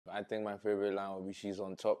I think my favorite line would be, "She's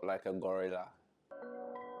on top like a gorilla."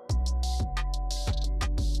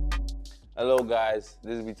 Hello guys,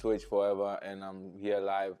 this is B2H Forever and I'm here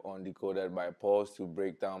live on Decoded by Pulse to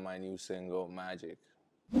break down my new single, Magic.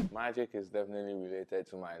 Magic is definitely related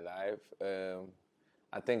to my life.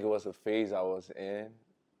 I think it was a phase I was in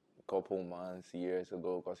a couple months, years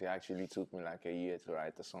ago, because it actually took me like a year to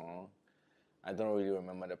write the song. I don't really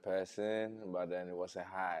remember the person, but then it was a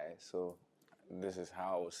high. So this is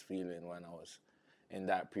how I was feeling when I was in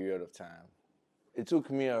that period of time. It took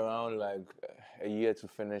me around like a year to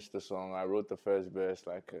finish the song. I wrote the first verse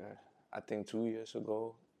like I think 2 years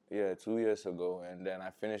ago. Yeah, 2 years ago, and then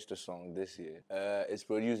I finished the song this year. It's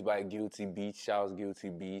produced by Guilty Beats. Shouts Guilty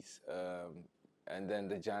Beats. And then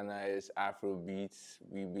the genre is Afro beats.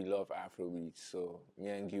 We love Afro beats. So me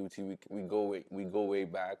and Guilty, we go way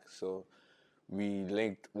back. So we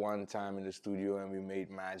linked one time in the studio and we made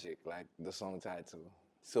Magic, like the song title.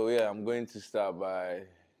 So yeah, I'm going to start by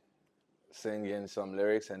singing some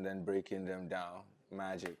lyrics and then breaking them down.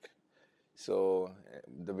 Magic. So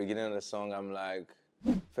the beginning of the song, I'm like,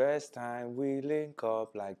 first time we link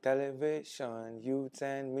up like television, you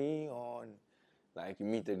turn me on. Like you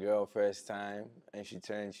meet the girl first time and she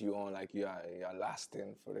turns you on like you're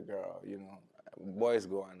lasting for the girl, you know. Boys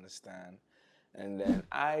go understand. And then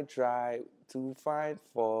I try to find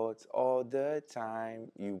faults all the time.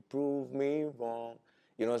 You prove me wrong.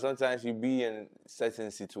 You know, sometimes you be in certain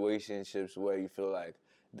situationships where you feel like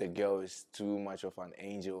the girl is too much of an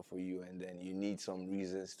angel for you, and then you need some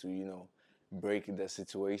reasons to, you know, break the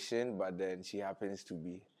situation, but then she happens to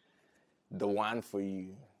be the one for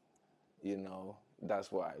you. You know,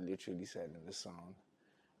 that's what I literally said in the song.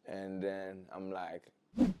 And then I'm like,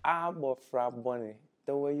 but Frap Bunny,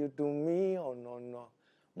 the way you do me, oh no.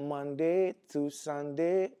 Monday to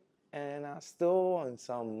Sunday, and I still want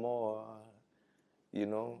some more. You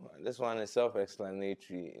know, this one is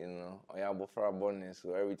self-explanatory, you know. Oh yeah, but Frap Bunny,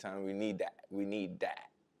 so every time we need that,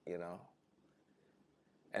 you know.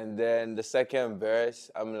 And then the second verse,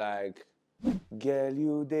 I'm like, girl,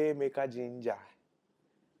 you they make a ginger.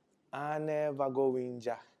 I never go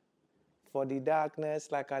inja. For the darkness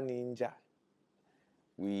like a ninja.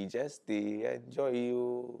 We just enjoy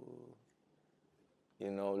you.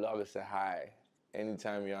 You know, love is a high.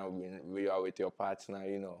 Anytime you are with your partner,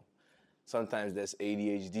 you know. Sometimes there's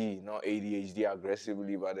ADHD, not ADHD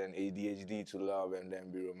aggressively, but then ADHD to love and then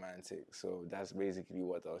be romantic. So that's basically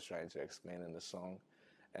what I was trying to explain in the song.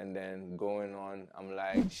 And then going on, I'm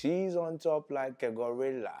like, she's on top like a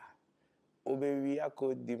gorilla. Oh baby, I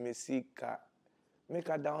could the musica. Make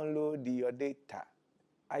her download your data.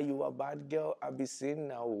 Are you a bad girl? I be seen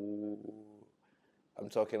now. I'm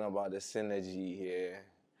talking about the synergy here.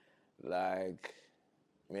 Like,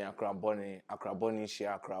 me Akraboni, she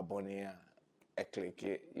Akraboni, I click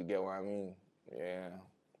it. You get what I mean? Yeah.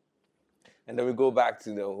 And then we go back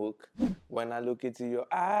to the hook. When I look into your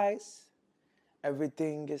eyes,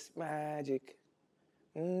 everything is magic.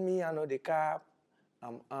 Me, I know the cap.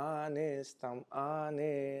 I'm honest.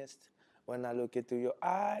 When I look into your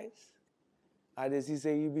eyes, I just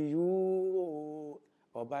say you be you.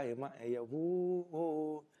 Oba Ima Eya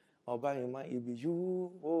woo. Oba Ima you be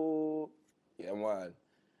you. Yeah, man.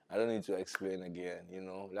 I don't need to explain again, you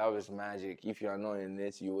know. Love is magic. If you are not in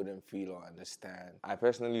it, you wouldn't feel or understand. I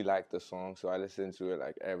personally like the song, so I listen to it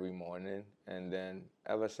like every morning. And then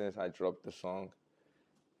ever since I dropped the song,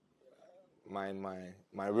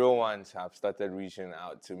 my real ones have started reaching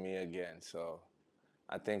out to me again. So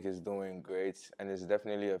I think it's doing great, and it's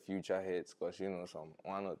definitely a future hit because, you know, some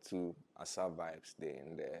one or two Asa vibes stay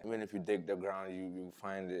in there. Even if you dig the ground, you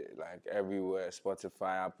find it like everywhere: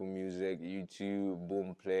 Spotify, Apple Music, YouTube,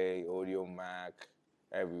 Boomplay, Audio Mac,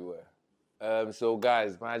 everywhere. So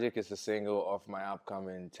guys, Magic is a single of my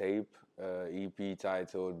upcoming tape, EP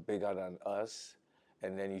titled Bigger Than Us,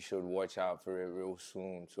 and then you should watch out for it real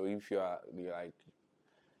soon. So if you're like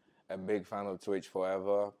a big fan of Twitch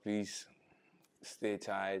Forever, please stay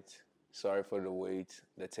tight. Sorry for the wait.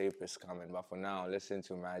 The tape is coming. But for now, listen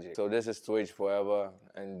to Magic. So this is Twitch Forever,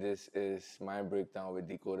 and this is my breakdown with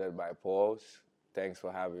Decoded by Pulse. Thanks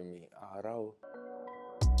for having me. Arao.